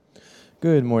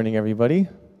Good morning, everybody.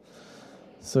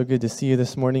 So good to see you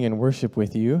this morning and worship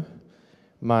with you.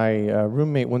 My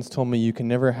roommate once told me you can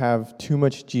never have too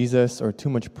much Jesus or too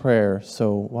much prayer,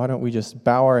 so why don't we just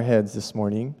bow our heads this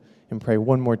morning and pray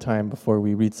one more time before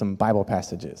we read some Bible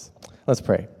passages. Let's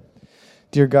pray.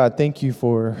 Dear God, thank you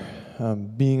for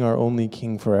being our only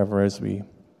King forever as we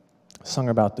sung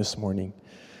about this morning.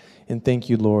 And thank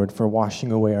you, Lord, for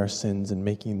washing away our sins and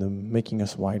making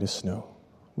us white as snow.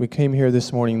 We came here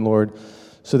this morning, Lord,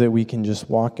 so that we can just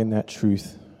walk in that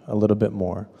truth a little bit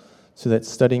more, so that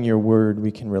studying your word,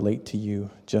 we can relate to you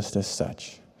just as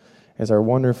such, as our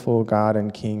wonderful God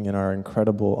and King and our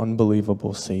incredible,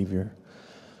 unbelievable Savior,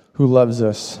 who loves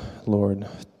us, Lord,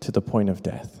 to the point of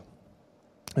death.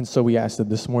 And so we ask that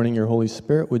this morning your Holy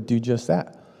Spirit would do just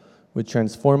that, would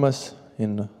transform us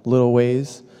in little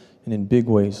ways and in big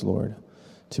ways, Lord,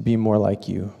 to be more like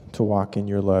you, to walk in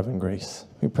your love and grace.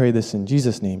 We pray this in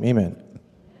Jesus' name. Amen.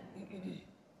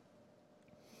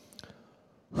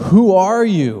 Who are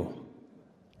you?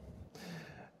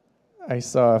 I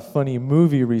saw a funny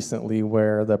movie recently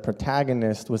where the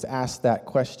protagonist was asked that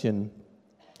question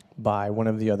by one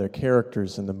of the other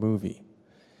characters in the movie.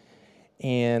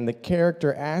 And the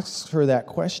character asks her that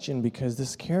question because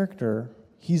this character,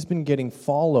 he's been getting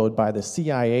followed by the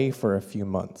CIA for a few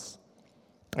months.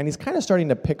 And he's kind of starting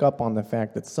to pick up on the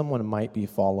fact that someone might be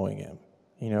following him.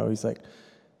 You know, he's like,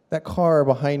 that car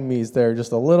behind me is there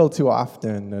just a little too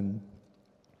often, and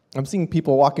I'm seeing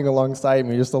people walking alongside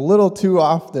me just a little too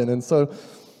often, and so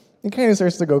he kind of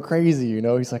starts to go crazy, you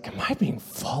know. He's like, am I being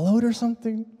followed or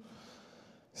something?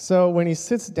 So when he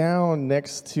sits down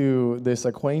next to this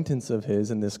acquaintance of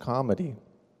his in this comedy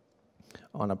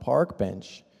on a park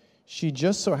bench, she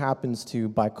just so happens to,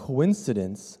 by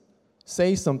coincidence,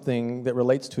 say something that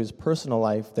relates to his personal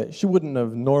life that she wouldn't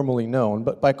have normally known,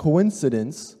 but by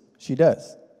coincidence, she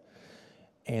does.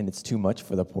 And it's too much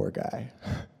for the poor guy.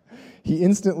 He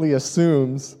instantly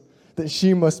assumes that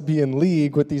she must be in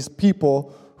league with these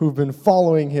people who've been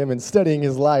following him and studying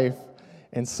his life.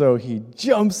 And so he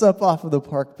jumps up off of the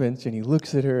park bench and he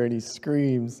looks at her and he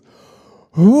screams,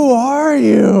 "Who are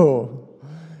you?"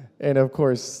 And of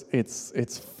course,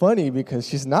 it's funny because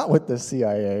she's not with the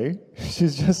CIA.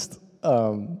 She's just,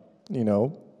 an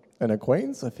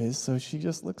acquaintance of his. So she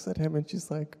just looks at him and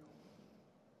she's like,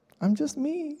 I'm just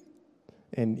me.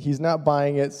 And he's not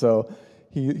buying it, so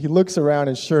he looks around,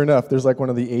 and sure enough, there's like one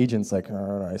of the agents, like,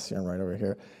 oh, I see him right over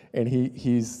here. And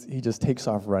he just takes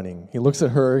off running. He looks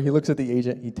at her, he looks at the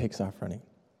agent, he takes off running.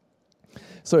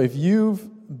 So if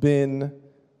you've been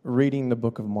reading the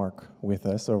book of Mark with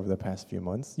us over the past few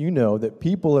months, you know that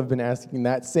people have been asking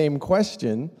that same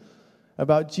question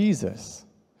about Jesus.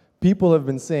 People have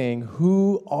been saying,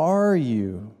 who are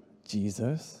you,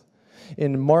 Jesus?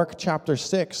 In Mark chapter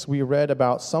 6, we read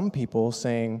about some people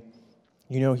saying,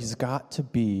 he's got to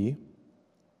be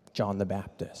John the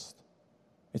Baptist.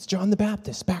 It's John the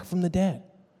Baptist, back from the dead.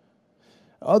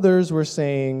 Others were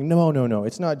saying, no,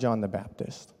 it's not John the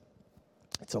Baptist.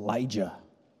 It's Elijah.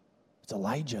 It's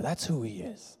Elijah, that's who he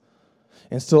is.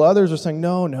 And still others were saying,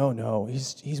 no,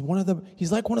 he's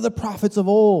like one of the prophets of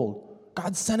old.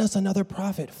 God sent us another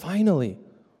prophet, finally.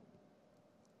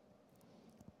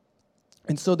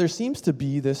 And so there seems to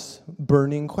be this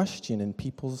burning question in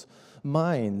people's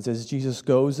minds as Jesus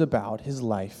goes about his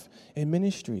life and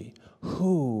ministry.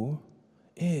 Who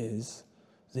is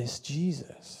this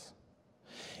Jesus?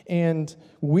 And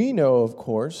we know, of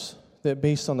course, that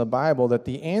based on the Bible, that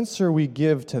the answer we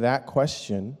give to that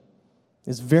question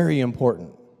is very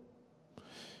important.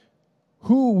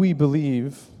 Who we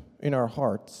believe in our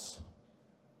hearts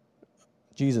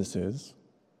Jesus is,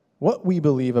 what we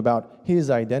believe about his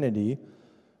identity,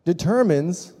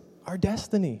 determines our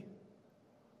destiny.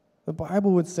 The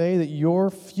Bible would say that your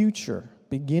future,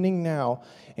 beginning now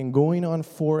and going on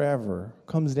forever,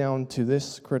 comes down to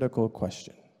this critical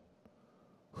question.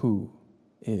 Who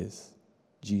is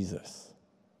Jesus?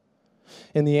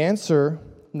 And the answer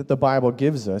that the Bible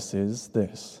gives us is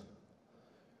this.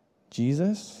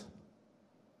 Jesus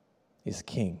is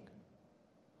King.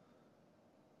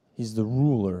 He's the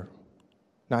ruler,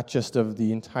 not just of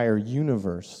the entire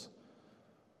universe,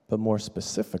 but more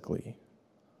specifically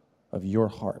of your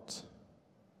heart,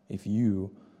 if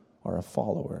you are a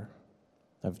follower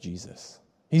of Jesus.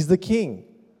 He's the King,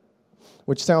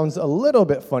 which sounds a little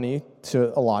bit funny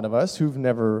to a lot of us who've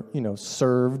never,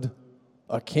 served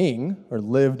a king or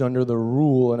lived under the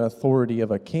rule and authority of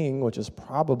a king, which is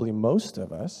probably most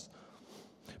of us.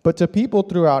 But to people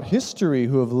throughout history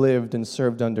who have lived and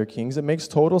served under kings, it makes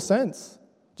total sense.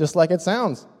 Just like it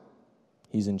sounds.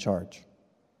 He's in charge.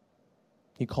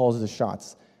 He calls the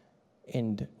shots.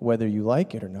 And whether you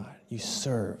like it or not, you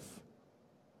serve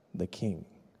the king,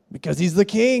 because he's the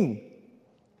king.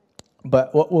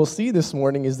 But what we'll see this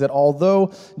morning is that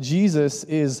although Jesus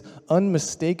is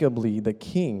unmistakably the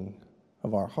king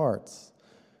of our hearts,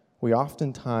 we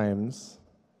oftentimes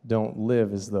don't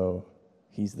live as though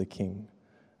he's the king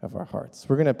of our hearts.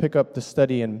 We're going to pick up the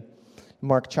study in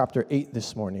Mark chapter 8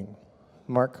 this morning.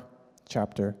 Mark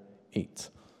chapter 8.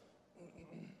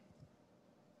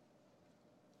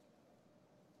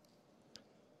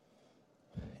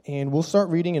 And we'll start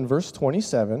reading in verse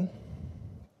 27.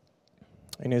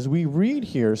 And as we read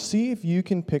here, see if you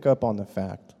can pick up on the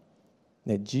fact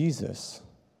that Jesus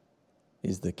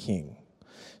is the king.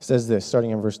 It says this,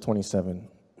 starting in verse 27.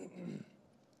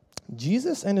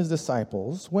 Jesus and his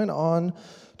disciples went on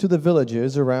to the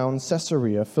villages around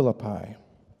Caesarea Philippi.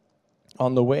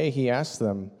 On the way, he asked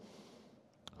them,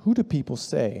 "Who do people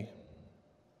say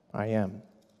I am?"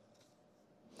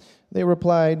 They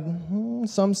replied,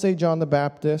 "Some say John the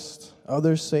Baptist,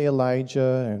 others say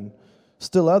Elijah, and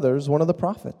still others, one of the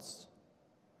prophets."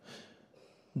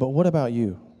 "But what about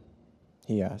you?"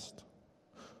 he asked.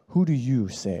 "Who do you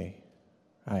say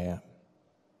I am?"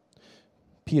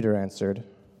 Peter answered,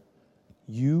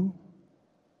 "You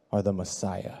are the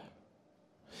Messiah."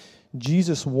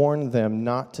 Jesus warned them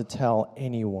not to tell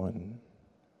anyone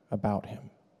about him.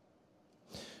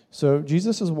 So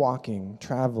Jesus is walking,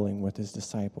 traveling with his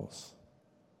disciples,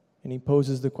 and he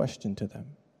poses the question to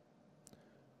them,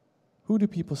 "Who do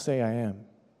people say I am?"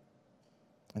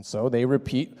 And so they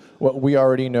repeat what we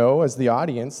already know as the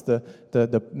audience,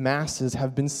 the masses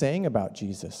have been saying about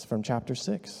Jesus from chapter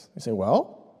 6. They say,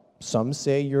 "Well, some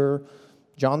say you're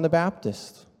John the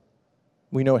Baptist."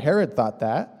 We know Herod thought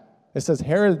that. It says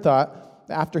Herod thought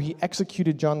after he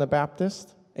executed John the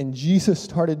Baptist and Jesus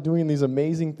started doing these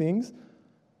amazing things,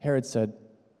 Herod said,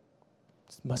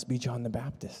 "This must be John the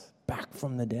Baptist, back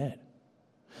from the dead."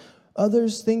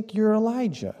 Others think you're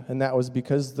Elijah, and that was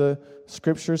because the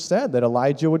scripture said that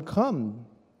Elijah would come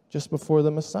just before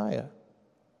the Messiah.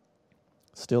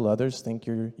 Still others think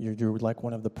you're like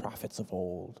one of the prophets of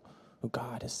old who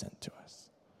God has sent to us.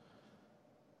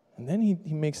 And then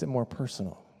he makes it more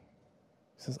personal.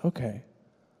 He says, "Okay,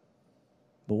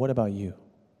 but what about you?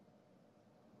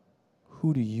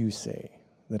 Who do you say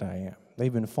that I am?"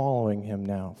 They've been following him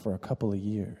now for a couple of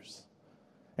years.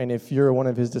 And if you're one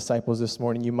of his disciples this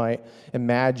morning, you might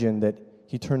imagine that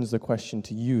he turns the question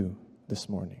to you this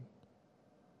morning.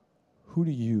 Who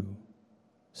do you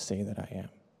say that I am?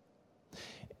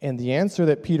 And the answer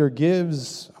that Peter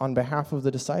gives on behalf of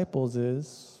the disciples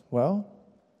is, well,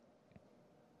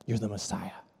 you're the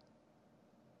Messiah.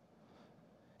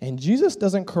 And Jesus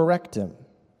doesn't correct him.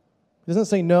 He doesn't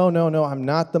say, no, I'm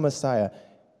not the Messiah.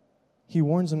 He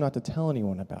warns them not to tell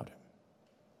anyone about him.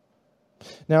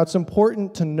 Now, it's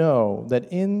important to know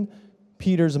that in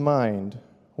Peter's mind,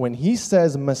 when he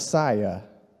says Messiah,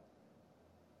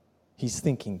 he's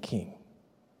thinking king.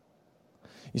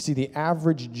 You see, the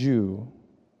average Jew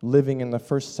living in the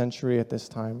first century at this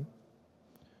time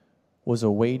was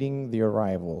awaiting the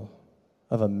arrival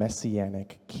of a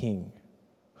messianic king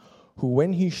who,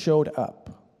 when he showed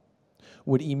up,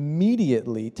 would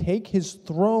immediately take his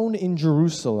throne in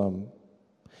Jerusalem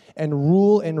and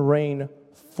rule and reign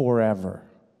forever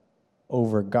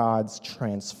over God's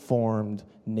transformed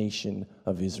nation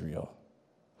of Israel.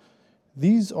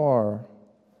 These are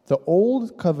the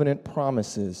old covenant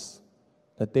promises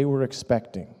that they were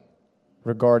expecting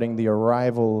regarding the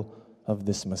arrival of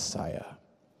this Messiah.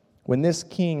 When this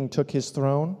king took his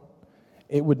throne,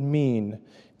 it would mean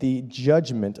the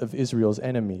judgment of Israel's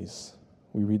enemies.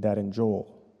 We read that in Joel.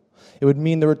 It would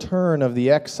mean the return of the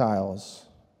exiles.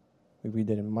 We read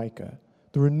that in Micah.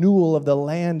 The renewal of the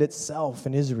land itself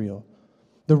in Israel.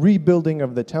 The rebuilding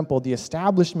of the temple. The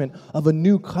establishment of a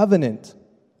new covenant.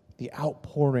 The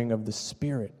outpouring of the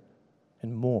Spirit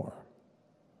and more.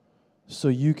 So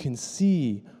you can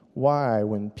see why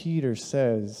when Peter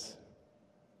says,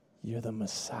 "You're the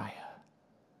Messiah,"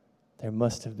 there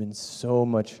must have been so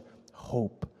much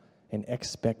hope and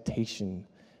expectation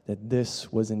that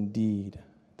this was indeed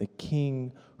the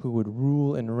king who would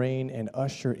rule and reign and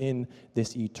usher in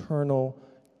this eternal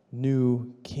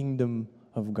new kingdom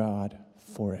of God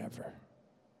forever.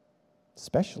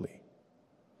 Especially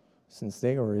since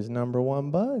they were his number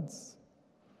one buds.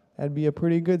 That'd be a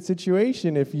pretty good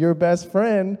situation if your best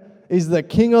friend is the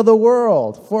king of the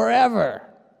world forever.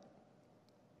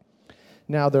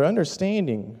 Now, their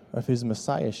understanding of his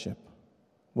messiahship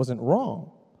wasn't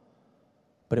wrong,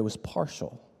 but it was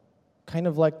partial. Kind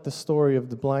of like the story of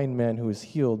the blind man who was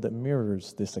healed that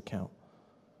mirrors this account.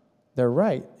 They're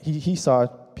right. He saw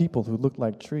people who looked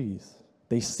like trees.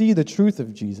 They see the truth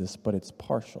of Jesus, but it's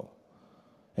partial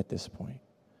at this point.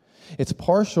 It's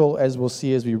partial, as we'll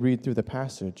see as we read through the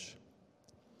passage.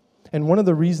 And one of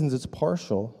the reasons it's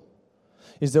partial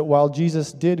is that while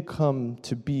Jesus did come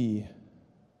to be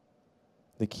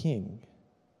the king,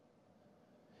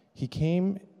 he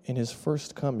came in his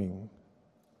first coming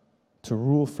to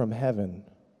rule from heaven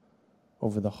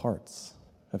over the hearts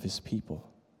of his people.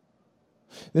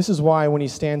 This is why when he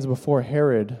stands before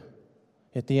Herod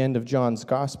at the end of John's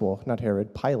gospel, not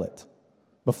Herod, Pilate,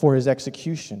 before his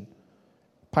execution,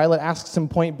 Pilate asks him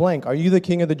point blank, "Are you the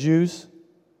king of the Jews?"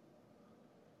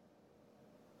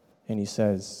 And he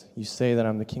says, "You say that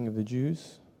I'm the king of the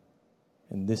Jews,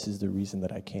 and this is the reason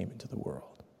that I came into the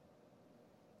world."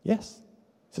 Yes.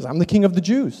 He says, "I'm the king of the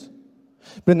Jews."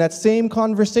 But in that same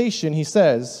conversation, he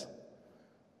says,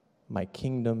 "My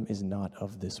kingdom is not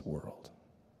of this world."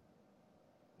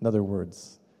 In other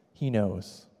words, he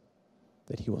knows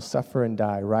that he will suffer and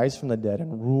die, rise from the dead,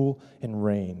 and rule and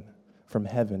reign from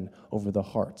heaven over the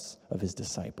hearts of his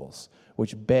disciples,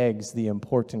 which begs the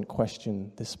important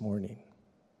question this morning.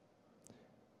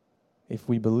 If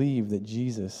we believe that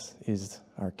Jesus is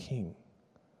our King,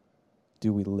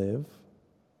 do we live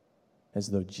as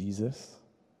though Jesus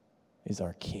is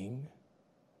our King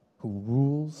who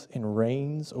rules and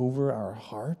reigns over our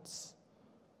hearts?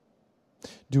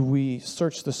 Do we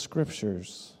search the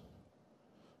Scriptures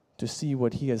to see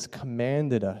what he has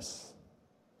commanded us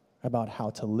about how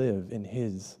to live in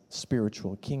his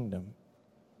spiritual kingdom?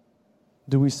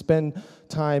 Do we spend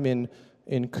time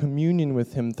in communion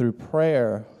with him through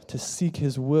prayer to seek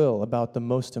his will about the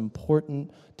most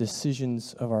important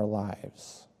decisions of our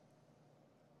lives?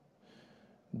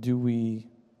 Do we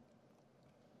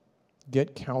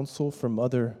get counsel from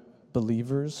other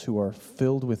believers who are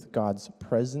filled with God's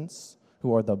presence,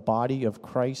 who are the body of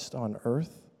Christ on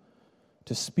earth,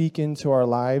 to speak into our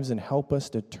lives and help us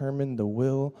determine the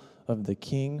will of the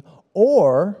King?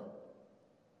 Or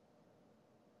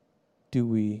do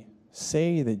we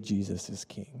say that Jesus is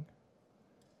King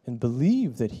and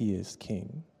believe that he is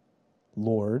King,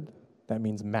 Lord, that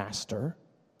means master,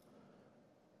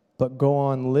 but go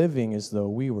on living as though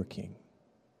we were king,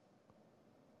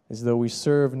 as though we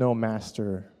serve no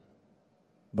master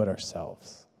but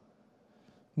ourselves?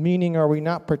 Meaning, are we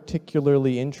not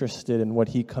particularly interested in what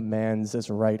he commands as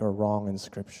right or wrong in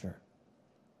Scripture,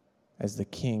 as the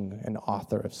King and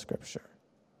author of Scripture?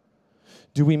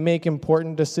 Do we make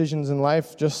important decisions in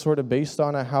life just sort of based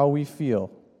on how we feel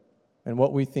and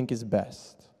what we think is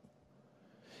best?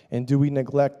 And do we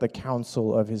neglect the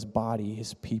counsel of his body,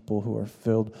 his people who are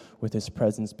filled with his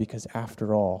presence? Because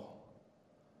after all,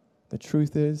 the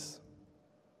truth is,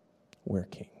 we're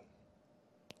king.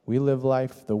 We live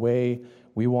life the way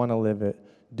we want to live it,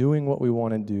 doing what we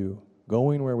want to do,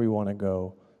 going where we want to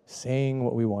go, saying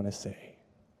what we want to say.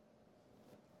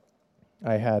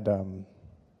 I had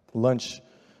lunch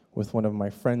with one of my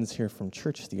friends here from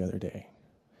church the other day.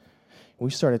 We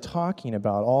started talking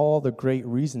about all the great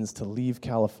reasons to leave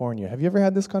California. Have you ever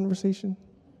had this conversation?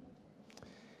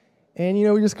 And,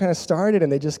 we just kind of started,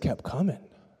 and they just kept coming.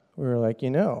 We were like,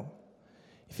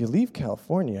 if you leave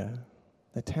California,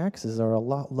 the taxes are a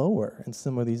lot lower in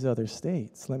some of these other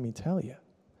states, let me tell you.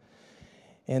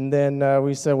 And then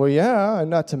we said, well, yeah, and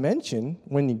not to mention,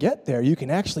 when you get there, you can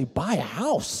actually buy a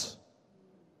house.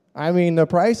 I mean, the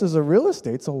prices of real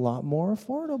estate's a lot more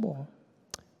affordable.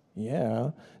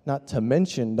 Yeah, not to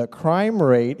mention the crime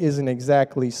rate isn't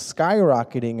exactly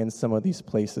skyrocketing in some of these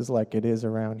places like it is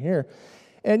around here.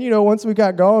 And, once we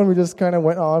got going, we just kind of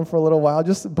went on for a little while,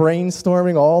 just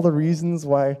brainstorming all the reasons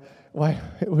why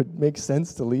it would make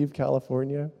sense to leave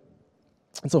California.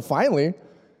 And so finally,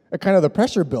 the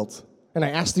pressure built, and I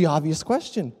asked the obvious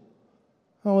question.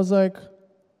 I was like,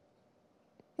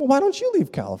 well, why don't you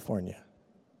leave California?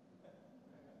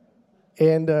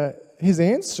 And his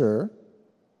answer,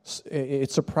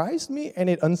 it surprised me and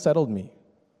it unsettled me.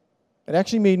 It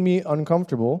actually made me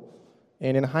uncomfortable,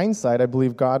 and in hindsight, I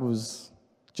believe God was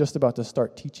just about to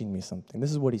start teaching me something. This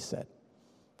is what he said.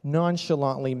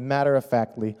 Nonchalantly,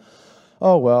 matter-of-factly,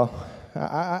 oh, well,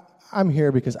 I'm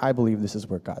here because I believe this is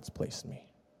where God's placed me.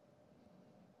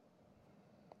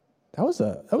 That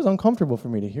was uncomfortable for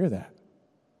me to hear that.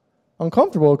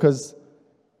 Uncomfortable because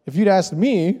if you'd asked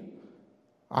me,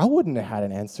 I wouldn't have had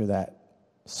an answer that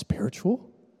spiritual.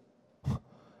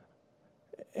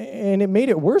 And it made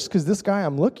it worse because this guy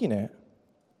I'm looking at,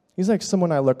 he's like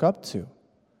someone I look up to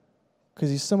because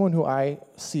he's someone who I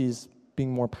see as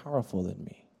being more powerful than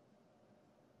me.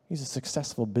 He's a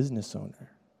successful business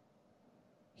owner.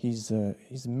 He's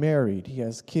married. He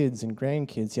has kids and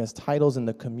grandkids. He has titles in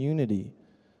the community.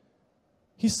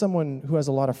 He's someone who has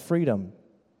a lot of freedom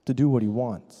to do what he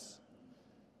wants.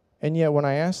 And yet when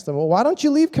I asked him, well, why don't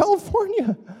you leave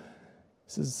California?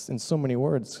 This is in so many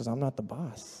words because I'm not the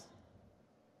boss.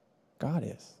 God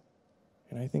is.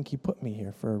 And I think he put me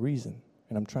here for a reason,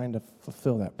 and I'm trying to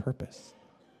fulfill that purpose.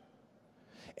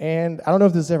 And I don't know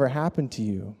if this ever happened to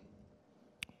you,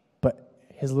 but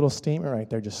his little statement right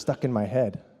there just stuck in my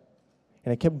head.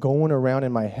 And it kept going around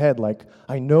in my head like,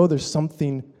 I know there's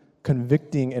something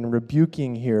convicting and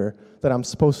rebuking here that I'm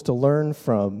supposed to learn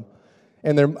from.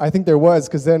 And I think there was,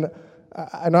 because then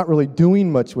I'm not really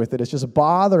doing much with it. It's just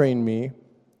bothering me.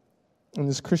 And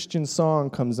this Christian song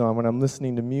comes on when I'm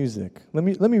listening to music. Let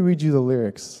me read you the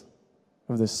lyrics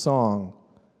of this song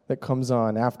that comes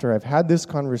on after I've had this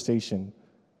conversation,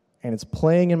 and it's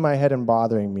playing in my head and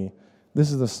bothering me. This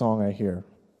is the song I hear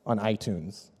on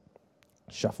iTunes.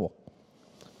 Shuffle.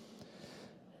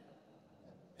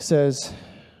 It says,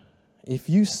 if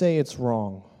you say it's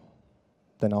wrong,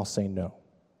 then I'll say no.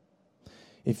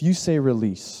 If you say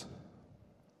release,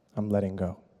 I'm letting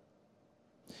go.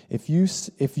 If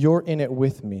you're in it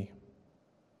with me,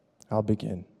 I'll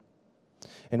begin.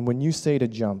 And when you say to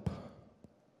jump,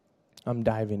 I'm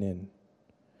diving in.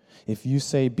 If you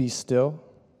say be still,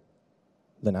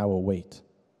 then I will wait.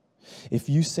 If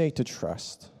you say to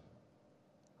trust,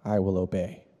 I will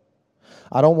obey.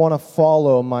 I don't want to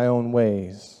follow my own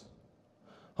ways.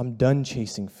 I'm done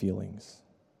chasing feelings.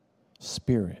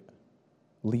 Spirit,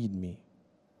 lead me.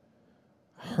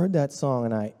 I heard that song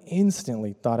and I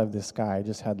instantly thought of this guy I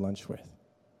just had lunch with.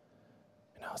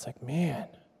 And I was like, man,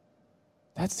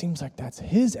 that seems like that's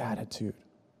his attitude.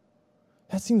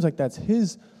 That seems like that's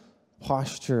his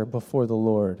posture before the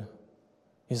Lord.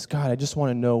 Is God, I just want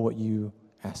to know what you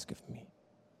ask of me.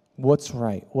 What's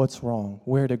right? What's wrong?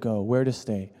 Where to go? Where to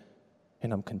stay?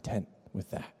 And I'm content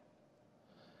with that.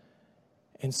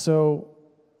 And so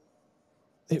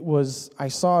I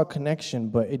saw a connection,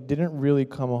 but it didn't really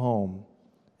come home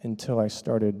until I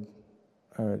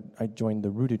joined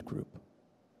the Rooted group.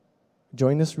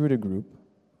 Joined this Rooted group,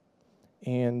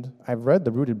 and I've read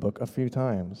the Rooted book a few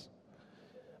times.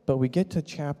 But we get to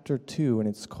chapter 2, and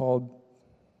it's called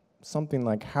something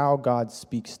like How God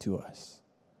Speaks to Us.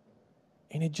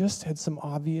 And it just had some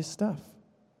obvious stuff.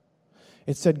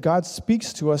 It said God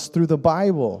speaks to us through the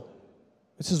Bible.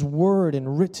 It's His word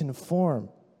in written form.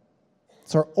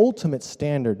 It's our ultimate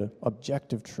standard of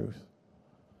objective truth.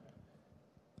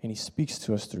 And He speaks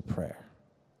to us through prayer.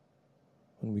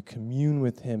 When we commune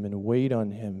with Him and wait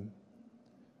on Him,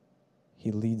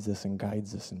 He leads us and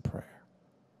guides us in prayer.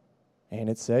 And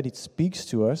it said He speaks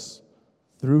to us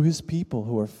through His people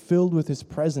who are filled with His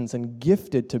presence and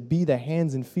gifted to be the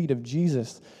hands and feet of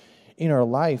Jesus in our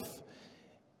life.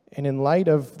 And in light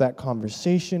of that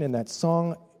conversation and that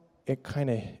song, it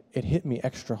hit me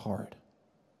extra hard.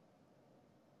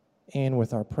 And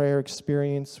with our prayer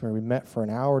experience, where we met for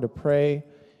an hour to pray,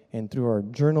 and through our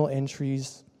journal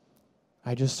entries,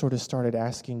 I just sort of started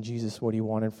asking Jesus what He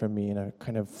wanted from me in a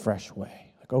kind of fresh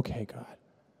way. Like, okay, God,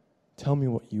 tell me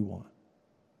what you want.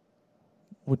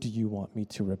 What do you want me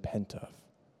to repent of?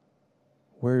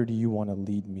 Where do you want to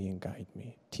lead me and guide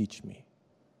me, teach me?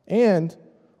 And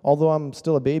although I'm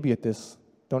still a baby at this,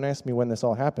 don't ask me when this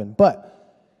all happened,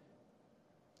 but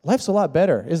life's a lot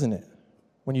better, isn't it?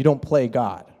 When you don't play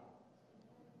God.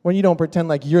 When you don't pretend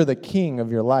like you're the king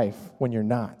of your life when you're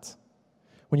not.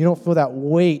 When you don't feel that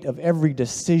weight of every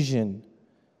decision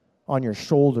on your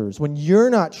shoulders. When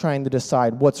you're not trying to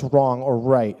decide what's wrong or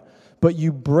right, but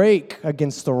you break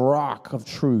against the rock of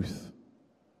truth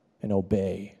and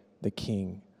obey the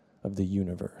King of the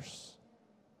universe.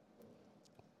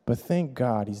 But thank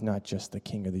God He's not just the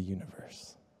King of the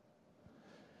universe.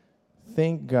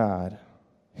 Thank God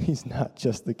He's not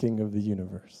just the King of the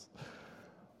universe,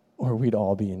 or we'd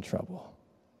all be in trouble.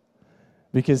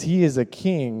 Because He is a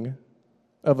king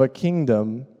of a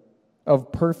kingdom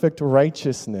of perfect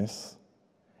righteousness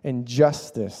and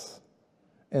justice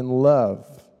and love.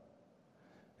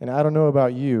 And I don't know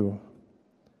about you,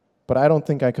 but I don't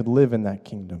think I could live in that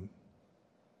kingdom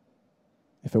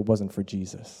if it wasn't for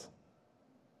Jesus.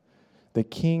 The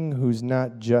King who's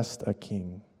not just a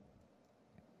king,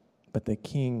 but the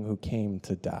King who came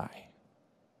to die.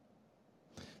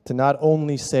 To not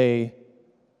only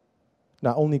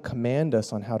command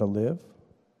us on how to live,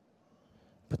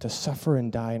 but to suffer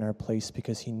and die in our place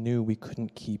because He knew we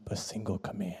couldn't keep a single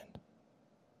command.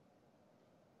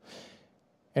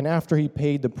 And after He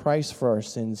paid the price for our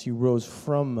sins, He rose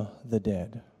from the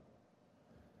dead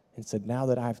and said, now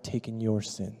that I've taken your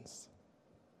sins,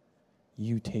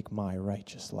 you take my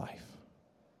righteous life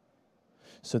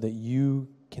so that you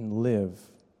can live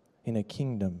in a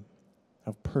kingdom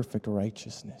of perfect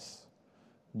righteousness,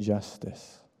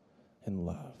 justice, and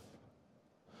love.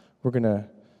 We're going to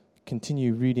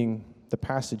continue reading the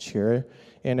passage here.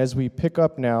 And as we pick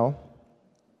up now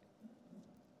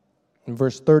in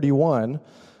verse 31,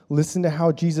 listen to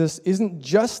how Jesus isn't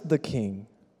just the king.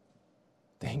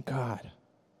 Thank God.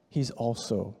 He's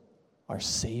also our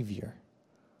Savior.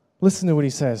 Listen to what he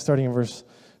says, starting in verse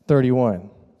 31.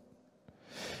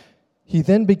 He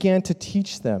then began to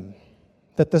teach them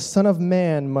that the Son of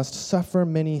Man must suffer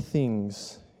many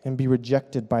things and be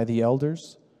rejected by the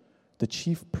elders, the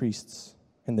chief priests,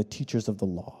 and the teachers of the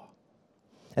law,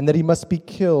 and that he must be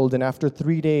killed and after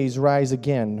 3 days rise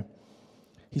again.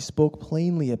 He spoke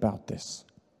plainly about this,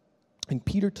 and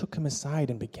Peter took him aside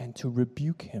and began to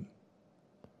rebuke him.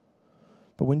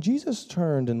 But when Jesus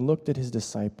turned and looked at his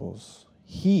disciples,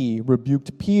 he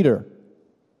rebuked Peter.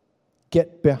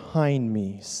 "Get behind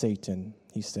me, Satan,"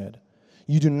 he said.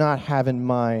 "You do not have in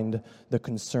mind the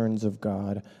concerns of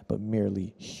God, but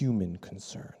merely human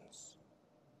concerns."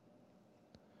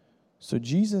 So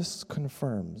Jesus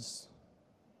confirms,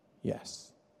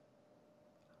 yes,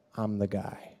 I'm the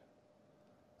guy.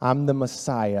 I'm the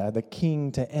Messiah, the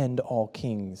king to end all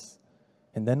kings.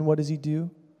 And then what does he do?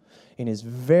 In his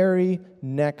very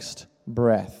next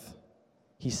breath,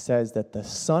 he says that the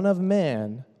Son of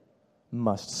Man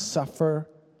must suffer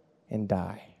and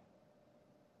die.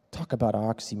 Talk about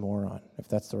oxymoron, if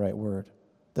that's the right word.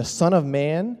 The Son of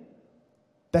Man,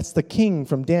 that's the king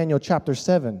from Daniel chapter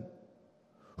 7,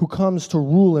 who comes to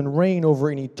rule and reign over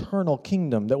an eternal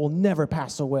kingdom that will never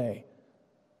pass away.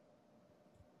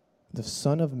 The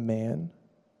Son of Man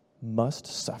must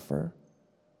suffer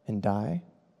and die?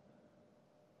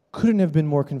 Couldn't have been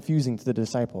more confusing to the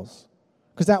disciples,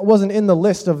 because that wasn't in the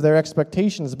list of their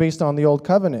expectations based on the old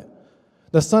covenant.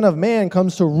 The Son of Man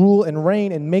comes to rule and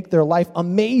reign and make their life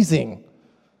amazing,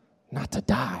 not to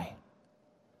die.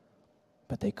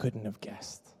 But they couldn't have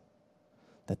guessed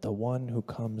that the one who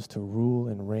comes to rule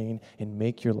and reign and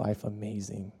make your life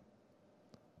amazing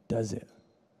does it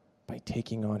by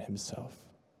taking on himself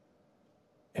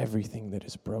everything that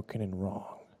is broken and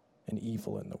wrong and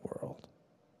evil in the world.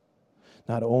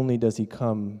 Not only does he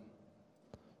come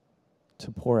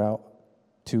to pour out,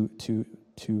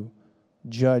 to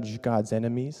judge God's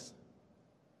enemies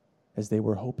as they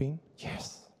were hoping,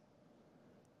 yes,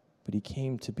 but he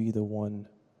came to be the one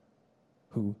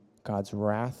who God's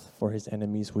wrath for his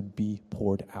enemies would be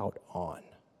poured out on.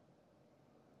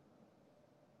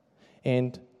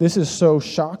 And this is so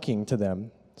shocking to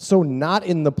them, so not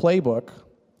in the playbook,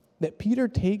 that Peter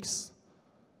takes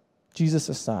Jesus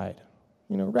aside,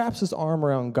 wraps his arm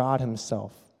around God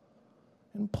himself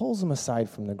and pulls him aside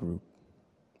from the group.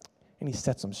 And he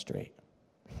sets him straight.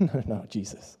 No,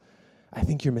 Jesus, I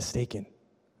think you're mistaken.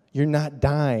 You're not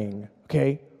dying,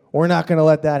 okay? We're not going to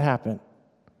let that happen.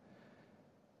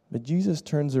 But Jesus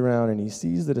turns around and he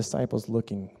sees the disciples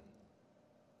looking,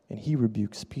 and he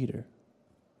rebukes Peter.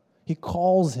 He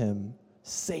calls him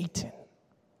Satan,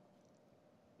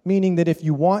 meaning that if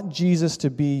you want Jesus to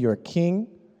be your king,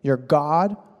 your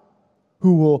God,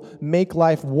 who will make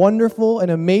life wonderful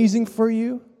and amazing for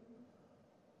you,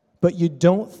 but you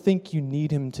don't think you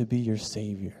need him to be your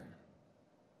Savior.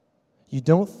 You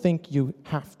don't think you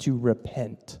have to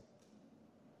repent,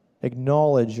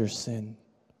 acknowledge your sin,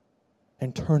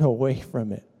 and turn away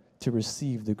from it to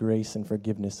receive the grace and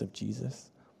forgiveness of Jesus.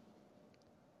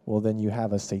 Well, then you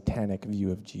have a satanic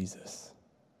view of Jesus.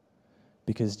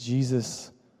 Because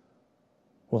Jesus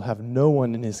will have no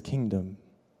one in his kingdom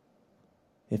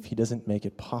if he doesn't make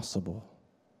it possible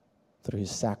through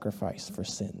his sacrifice for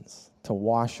sins, to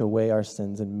wash away our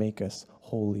sins and make us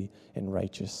holy and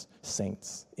righteous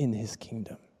saints in his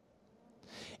kingdom.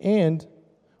 And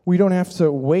we don't have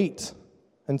to wait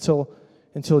until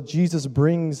Jesus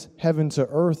brings heaven to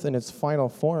earth in its final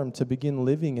form to begin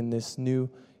living in this new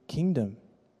kingdom.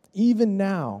 Even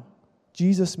now,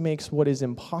 Jesus makes what is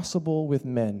impossible with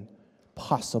men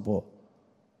possible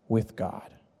with God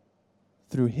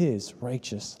through his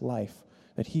righteous life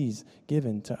that he's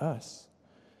given to us.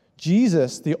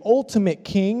 Jesus, the ultimate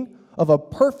king of a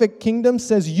perfect kingdom,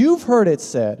 says, you've heard it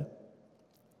said,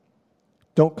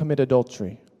 don't commit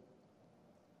adultery.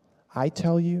 I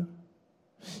tell you,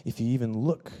 if you even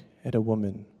look at a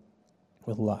woman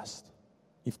with lust,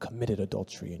 you've committed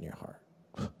adultery in your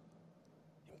heart.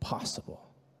 Impossible.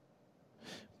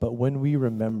 But when we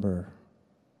remember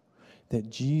that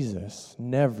Jesus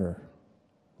never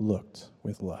looked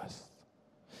with lust,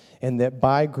 and that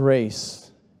by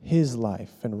grace, his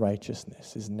life and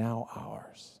righteousness is now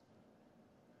ours,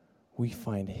 we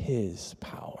find his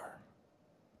power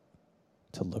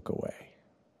to look away,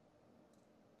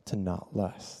 to not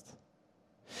lust.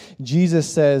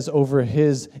 Jesus says over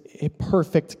his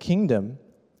perfect kingdom,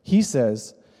 he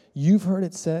says, you've heard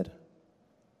it said,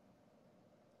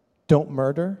 don't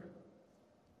murder,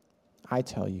 I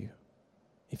tell you,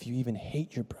 if you even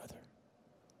hate your brother,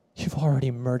 you've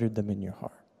already murdered them in your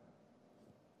heart.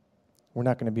 We're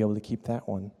not going to be able to keep that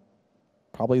one.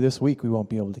 Probably this week we won't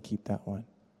be able to keep that one.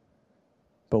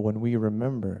 But when we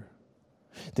remember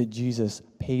that Jesus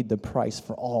paid the price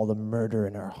for all the murder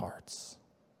in our hearts,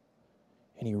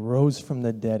 and he rose from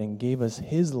the dead and gave us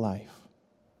his life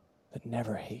that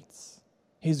never hates,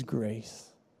 his grace,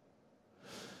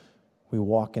 we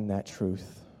walk in that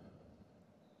truth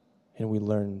and we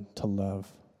learn to love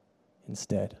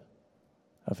instead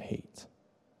of hate.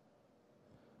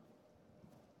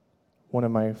 One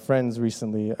of my friends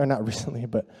recently, or not recently,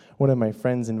 but one of my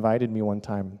friends invited me one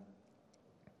time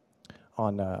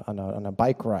on a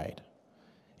bike ride.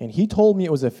 And he told me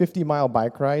it was a 50-mile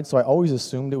bike ride, so I always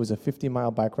assumed it was a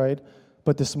 50-mile bike ride.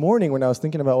 But this morning when I was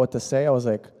thinking about what to say, I was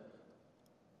like,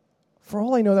 for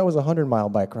all I know, that was a 100-mile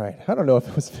bike ride. I don't know if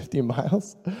it was 50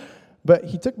 miles. But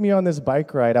he took me on this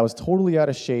bike ride. I was totally out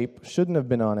of shape, shouldn't have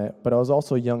been on it, but I was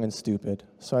also young and stupid.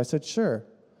 So I said, sure.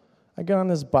 I get on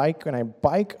this bike, and I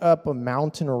bike up a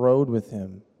mountain road with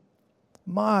him,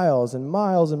 miles and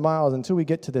miles and miles, until we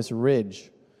get to this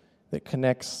ridge that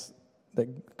connects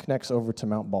over to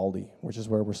Mount Baldy, which is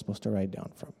where we're supposed to ride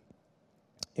down from.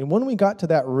 And when we got to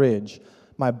that ridge,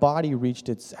 my body reached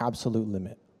its absolute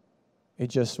limit. It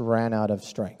just ran out of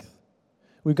strength.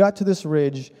 We got to this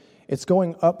ridge. It's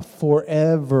going up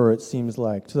forever, it seems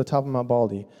like, to the top of Mount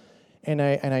Baldy. And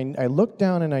I look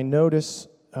down and I notice,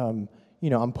 I'm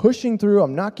pushing through.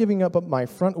 I'm not giving up, but my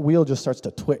front wheel just starts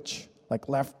to twitch, like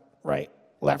left, right,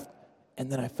 left. And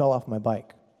then I fell off my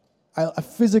bike. I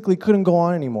physically couldn't go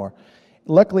on anymore.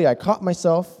 Luckily, I caught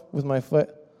myself with my foot.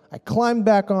 I climbed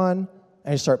back on,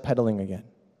 and I start pedaling again.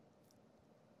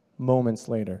 Moments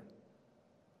later,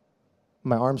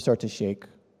 my arms start to shake,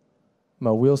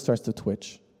 my wheel starts to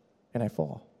twitch, and I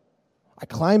fall. I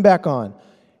climb back on.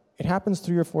 It happens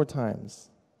 3 or 4 times.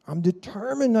 I'm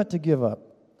determined not to give up.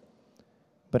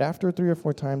 But after 3 or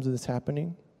 4 times of this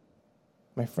happening,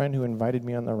 my friend who invited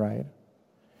me on the ride,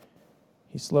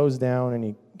 he slows down and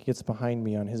he gets behind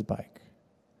me on his bike,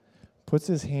 puts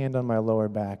his hand on my lower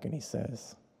back, and he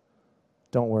says,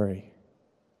 "Don't worry,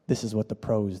 this is what the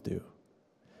pros do."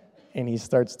 And he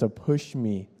starts to push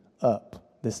me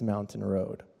up this mountain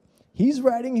road. He's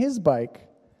riding his bike,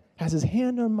 has his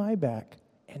hand on my back,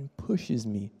 and pushes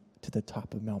me to the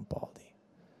top of Mount Baldy.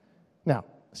 Now,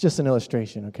 it's just an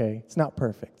illustration, okay? It's not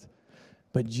perfect.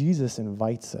 But Jesus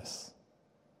invites us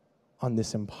on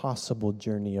this impossible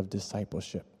journey of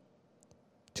discipleship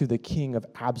to the King of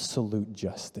absolute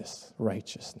justice,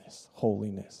 righteousness,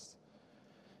 holiness.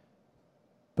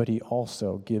 But he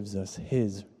also gives us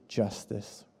his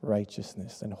justice,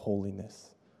 righteousness, and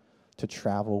holiness to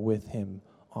travel with him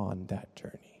on that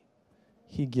journey.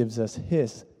 He gives us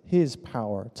his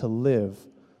power to live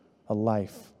a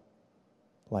life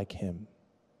like him.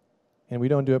 And we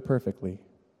don't do it perfectly.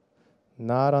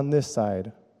 Not on this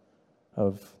side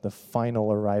of the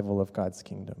final arrival of God's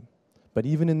kingdom. But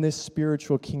even in this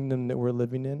spiritual kingdom that we're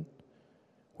living in,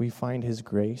 we find his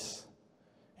grace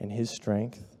and his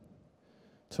strength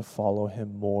to follow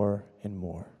him more and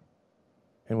more.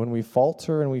 And when we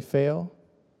falter and we fail,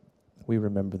 we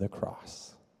remember the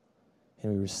cross.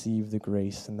 And we receive the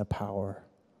grace and the power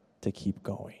to keep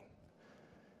going.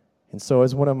 And so,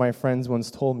 as one of my friends once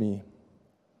told me,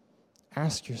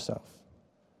 ask yourself,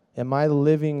 am I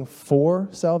living for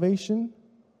salvation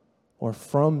or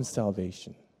from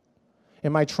salvation?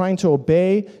 Am I trying to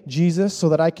obey Jesus so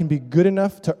that I can be good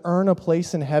enough to earn a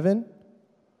place in heaven?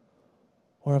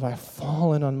 Or have I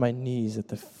fallen on my knees at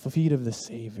the feet of the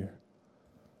Savior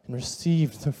and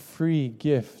received the free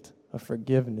gift of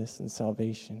forgiveness and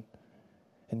salvation?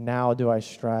 And now do I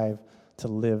strive to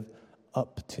live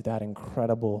up to that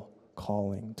incredible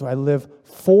calling? Do I live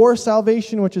for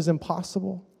salvation, which is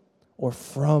impossible, or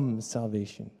from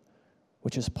salvation,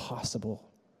 which is possible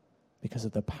because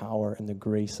of the power and the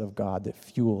grace of God that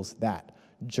fuels that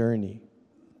journey?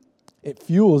 It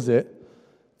fuels it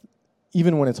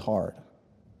even when it's hard.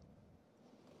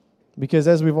 Because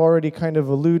as we've already kind of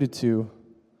alluded to,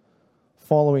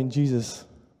 following Jesus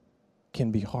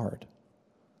can be hard.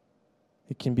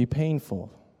 It can be painful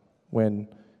when,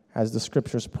 as the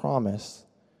scriptures promise,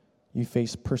 you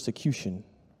face persecution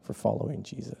for following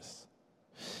Jesus.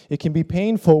 It can be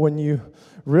painful when you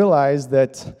realize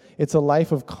that it's a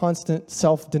life of constant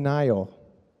self-denial,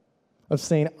 of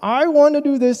saying, I want to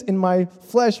do this in my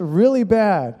flesh really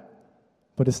bad,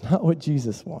 but it's not what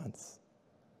Jesus wants.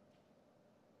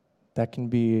 That can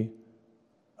be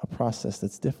a process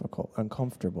that's difficult,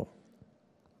 uncomfortable.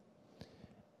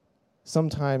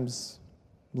 Sometimes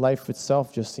life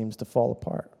itself just seems to fall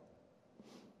apart.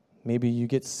 Maybe you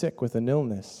get sick with an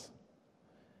illness,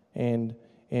 and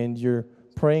you're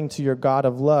praying to your God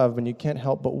of love, and you can't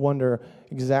help but wonder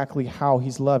exactly how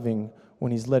he's loving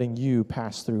when he's letting you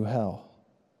pass through hell.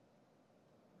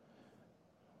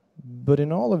 But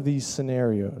in all of these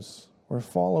scenarios, where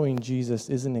following Jesus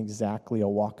isn't exactly a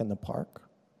walk in the park,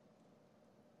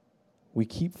 we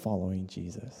keep following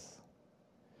Jesus.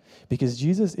 Because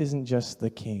Jesus isn't just the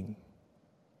king.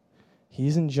 He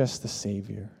isn't just the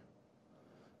Savior.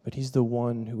 But he's the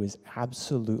one who is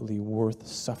absolutely worth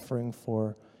suffering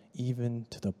for, even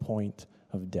to the point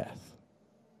of death.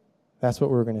 That's what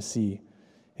we're going to see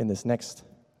in this next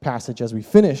passage as we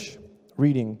finish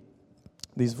reading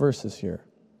these verses here.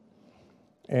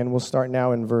 And we'll start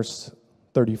now in verse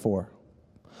 34.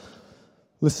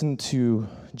 Listen to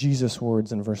Jesus'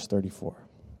 words in verse 34.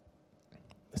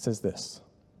 It says this: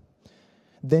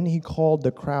 Then he called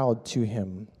the crowd to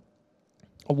him,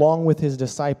 along with his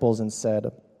disciples, and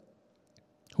said,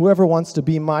 Whoever wants to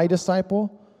be my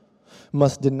disciple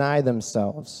must deny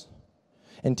themselves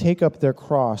and take up their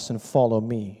cross and follow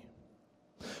me.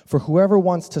 For whoever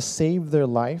wants to save their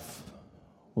life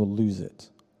will lose it.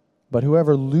 But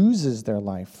whoever loses their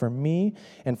life for me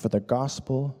and for the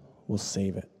gospel will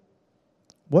save it.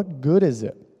 What good is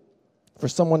it for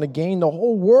someone to gain the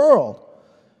whole world,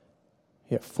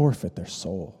 yet forfeit their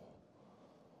soul?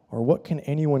 Or what can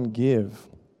anyone give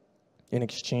in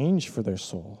exchange for their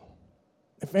soul?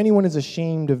 If anyone is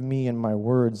ashamed of me and my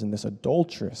words in this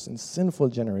adulterous and sinful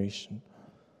generation,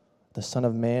 the Son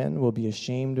of Man will be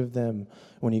ashamed of them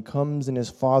when he comes in his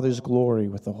Father's glory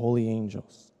with the holy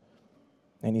angels.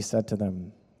 And he said to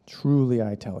them, Truly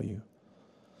I tell you,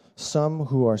 some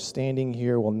who are standing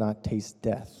here will not taste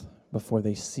death before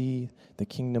they see the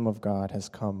kingdom of God has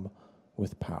come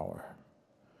with power.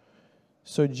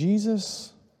 So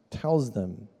Jesus tells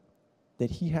them that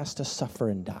he has to suffer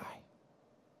and die.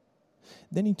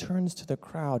 Then he turns to the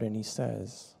crowd and he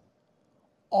says,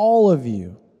 All of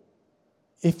you,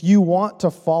 if you want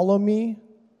to follow me,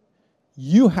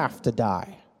 you have to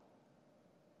die.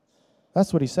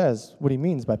 That's what he says, what he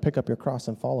means by pick up your cross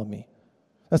and follow me.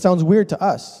 That sounds weird to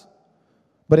us.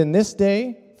 But in this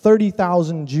day,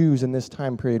 30,000 Jews in this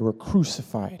time period were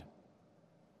crucified.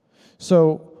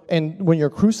 So, and when you're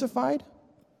crucified,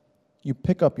 you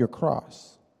pick up your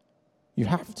cross. You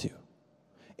have to.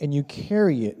 And you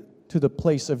carry it to the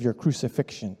place of your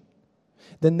crucifixion.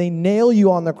 Then they nail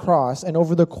you on the cross, and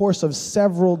over the course of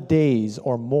several days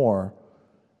or more,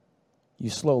 you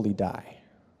slowly die.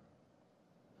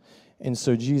 And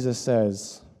so Jesus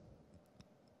says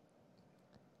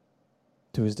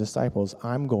to his disciples,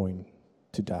 I'm going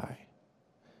to die.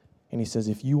 And he says,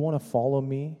 if you want to follow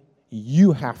me,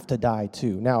 you have to die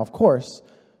too. Now, of course,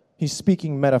 he's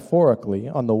speaking metaphorically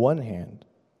on the one hand.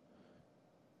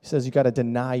 He says you got to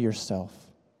deny yourself.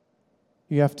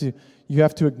 You have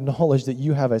to acknowledge that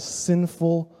you have a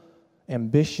sinful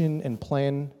ambition and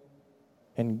plan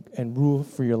and rule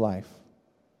for your life,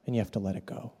 and you have to let it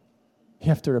go. You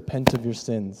have to repent of your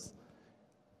sins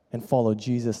and follow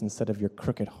Jesus instead of your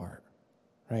crooked heart,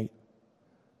 right?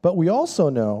 But we also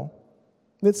know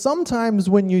that sometimes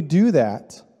when you do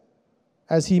that,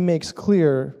 as he makes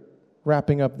clear,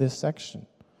 wrapping up this section,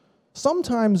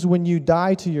 sometimes when you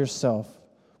die to yourself,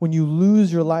 when you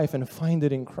lose your life and find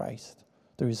it in Christ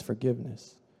through his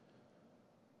forgiveness,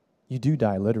 you do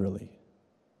die literally.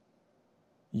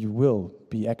 You will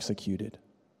be executed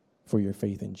for your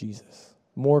faith in Jesus.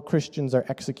 More Christians are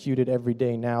executed every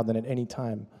day now than at any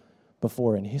time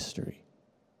before in history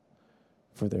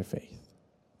for their faith.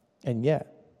 And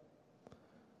yet,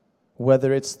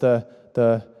 whether it's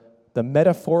the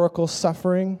metaphorical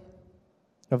suffering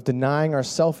of denying our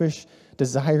selfish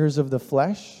desires of the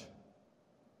flesh,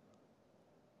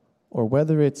 or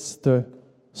whether it's the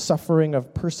suffering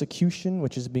of persecution,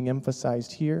 which is being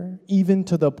emphasized here, even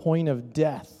to the point of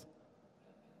death,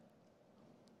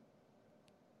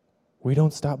 we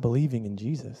don't stop believing in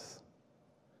Jesus.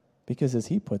 Because as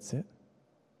he puts it,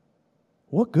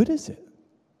 what good is it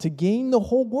to gain the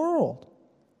whole world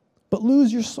but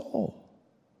lose your soul?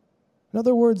 In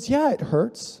other words, yeah, it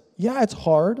hurts. Yeah, it's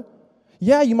hard.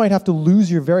 Yeah, you might have to lose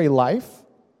your very life.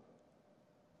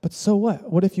 But so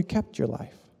what? What if you kept your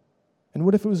life? And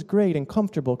what if it was great and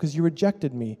comfortable because you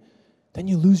rejected me? Then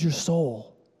you lose your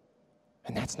soul.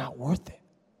 And that's not worth it.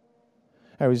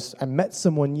 I met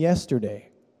someone yesterday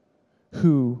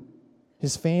who,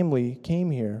 his family came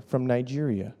here from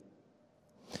Nigeria.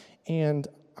 And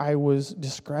I was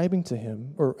describing to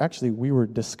him, or actually we were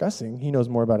discussing, he knows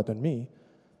more about it than me,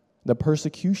 the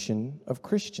persecution of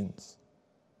Christians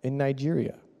in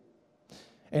Nigeria.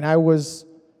 And I was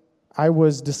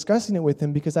discussing it with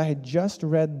him because I had just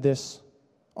read this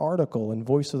article in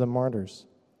Voice of the Martyrs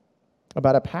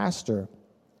about a pastor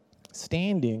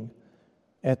standing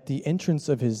at the entrance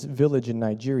of his village in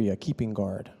Nigeria, keeping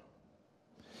guard.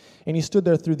 And he stood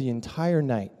there through the entire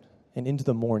night and into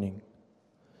the morning.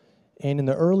 And in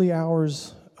the early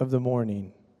hours of the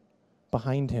morning,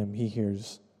 behind him, he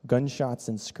hears gunshots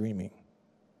and screaming.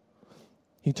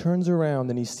 He turns around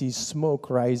and he sees smoke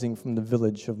rising from the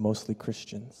village of mostly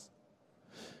Christians.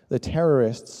 The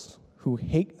terrorists who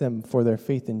hate them for their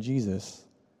faith in Jesus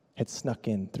had snuck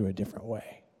in through a different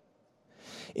way.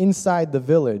 Inside the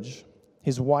village,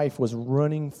 his wife was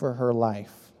running for her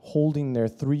life, holding their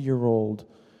 3-year-old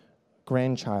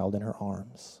grandchild in her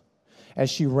arms. As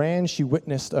she ran, she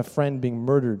witnessed a friend being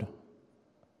murdered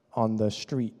on the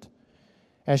street.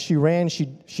 As she ran,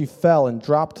 she fell and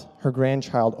dropped her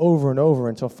grandchild over and over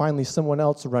until finally someone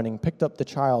else running picked up the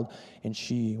child and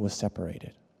she was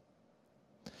separated.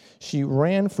 She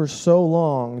ran for so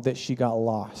long that she got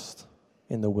lost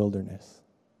in the wilderness.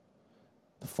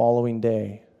 The following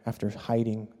day, after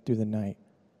hiding through the night,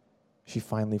 she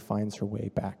finally finds her way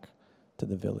back to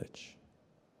the village.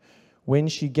 When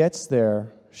she gets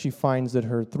there, she finds that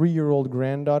her 3-year-old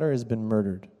granddaughter has been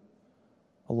murdered,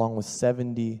 along with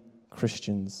 70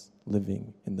 Christians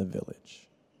living in the village.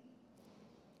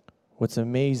 What's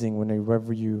amazing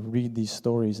whenever you read these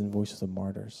stories in Voices of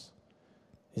Martyrs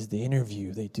is the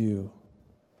interview they do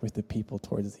with the people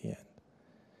towards the end.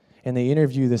 And they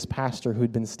interview this pastor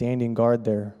who'd been standing guard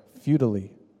there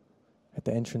futilely at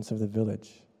the entrance of the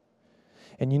village.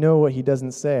 And you know what he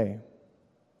doesn't say?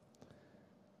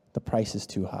 The price is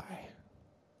too high.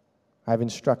 I've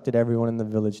instructed everyone in the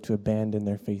village to abandon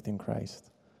their faith in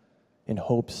Christ in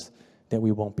hopes that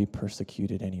we won't be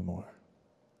persecuted anymore.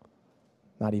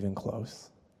 Not even close.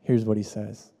 Here's what he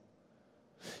says.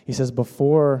 He says,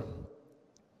 before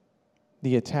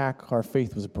the attack, our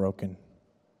faith was broken.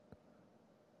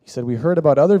 He said, we heard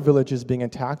about other villages being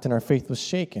attacked and our faith was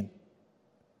shaken.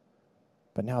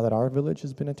 But now that our village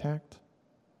has been attacked,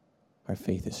 our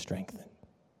faith is strengthened.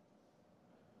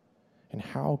 And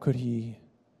how could he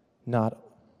not,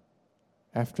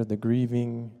 after the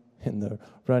grieving and the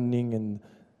running and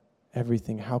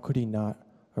everything, how could he not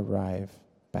arrive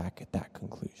back at that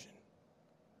conclusion?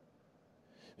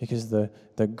 Because the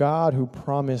God who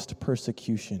promised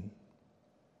persecution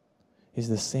is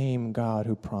the same God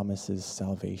who promises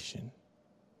salvation.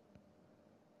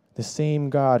 The same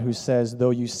God who says,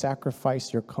 though you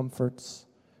sacrifice your comforts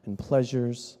and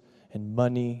pleasures and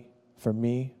money for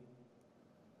me,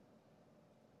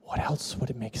 what else would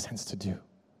it make sense to do?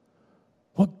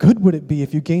 What good would it be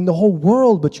if you gained the whole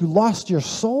world but you lost your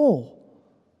soul?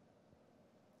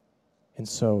 And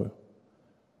so,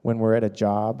 when we're at a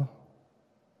job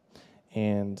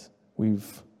and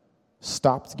we've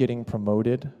stopped getting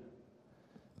promoted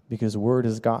because word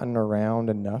has gotten around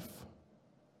enough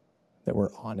that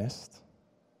we're honest,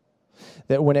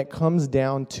 that when it comes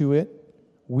down to it,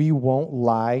 we won't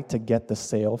lie to get the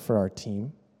sale for our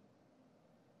team.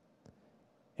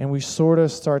 And we sort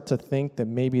of start to think that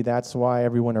maybe that's why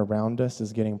everyone around us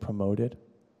is getting promoted,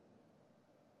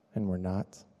 and we're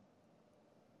not.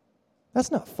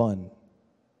 That's not fun.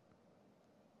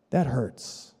 That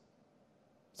hurts.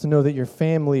 To know that your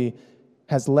family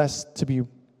has less to be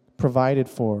provided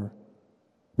for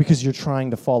because you're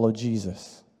trying to follow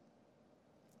Jesus.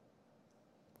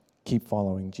 Keep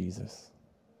following Jesus.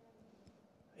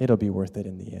 It'll be worth it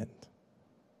in the end.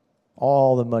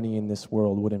 All the money in this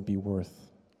world wouldn't be worth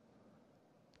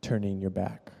turning your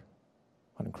back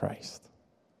on Christ.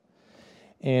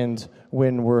 And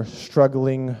when we're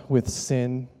struggling with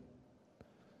sin,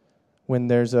 when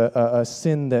there's a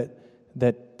sin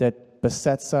that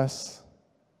besets us,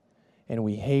 and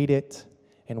we hate it,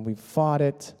 and we've fought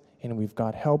it, and we've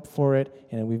got help for it,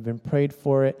 and we've been prayed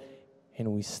for it,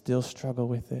 and we still struggle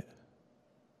with it,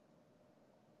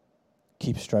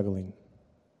 keep struggling.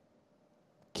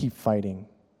 Keep fighting.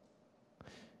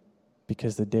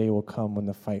 Because the day will come when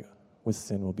the fight with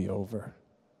sin will be over.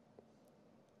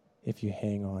 If you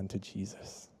hang on to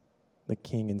Jesus, the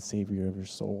King and Savior of your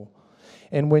soul.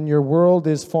 And when your world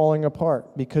is falling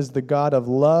apart because the God of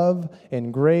love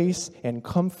and grace and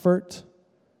comfort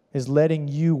is letting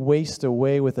you waste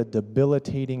away with a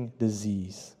debilitating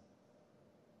disease.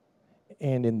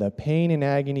 And in the pain and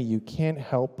agony, you can't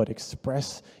help but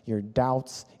express your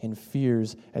doubts and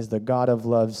fears as the God of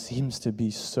love seems to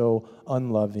be so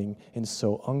unloving and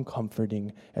so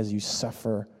uncomforting as you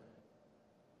suffer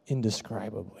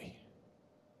indescribably.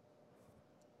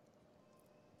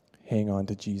 Hang on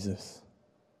to Jesus.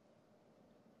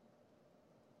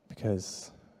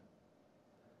 Because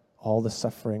all the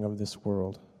suffering of this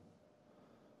world,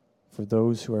 for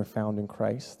those who are found in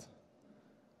Christ,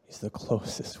 is the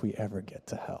closest we ever get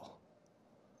to hell.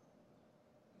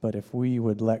 But if we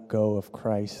would let go of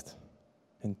Christ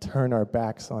and turn our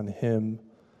backs on him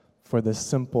for the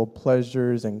simple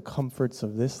pleasures and comforts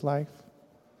of this life,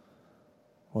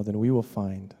 well, then we will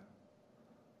find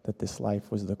that this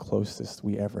life was the closest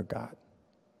we ever got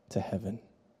to heaven.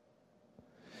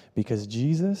 Because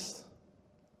Jesus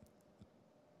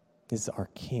is our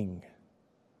King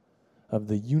of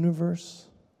the universe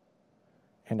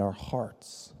and our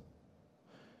hearts.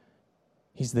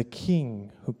 He's the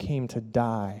King who came to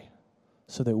die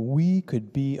so that we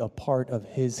could be a part of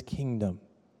his kingdom.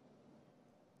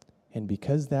 And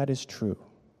because that is true,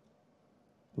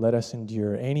 let us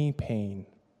endure any pain,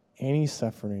 any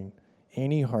suffering,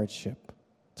 any hardship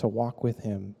to walk with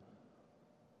him,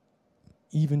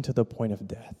 even to the point of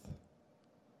death,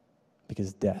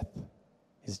 because death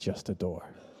is just a door.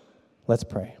 Let's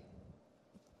pray.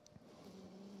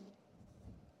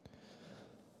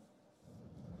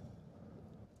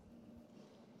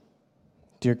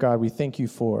 Dear God, we thank you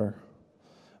for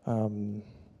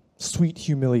sweet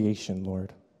humiliation,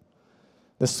 Lord.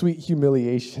 The sweet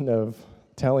humiliation of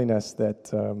telling us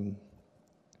that,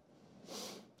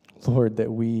 Lord,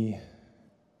 that we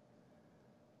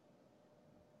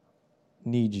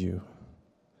need you.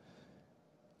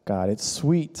 God, it's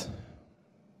sweet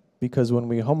because when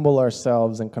we humble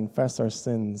ourselves and confess our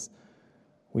sins,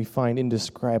 we find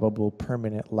indescribable,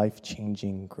 permanent,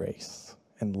 life-changing grace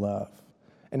and love.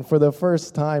 And for the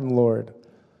first time, Lord,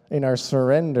 in our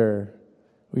surrender,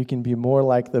 we can be more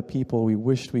like the people we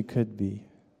wished we could be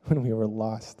when we were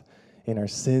lost in our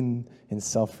sin and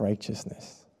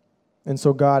self-righteousness. And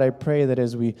so, God, I pray that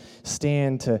as we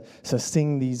stand to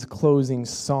sing these closing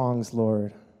songs,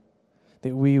 Lord,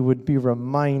 that we would be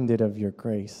reminded of your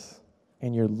grace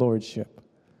and your lordship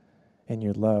and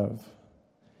your love,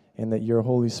 and that your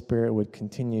Holy Spirit would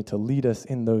continue to lead us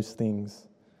in those things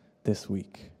this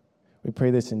week. We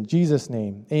pray this in Jesus'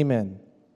 name. Amen.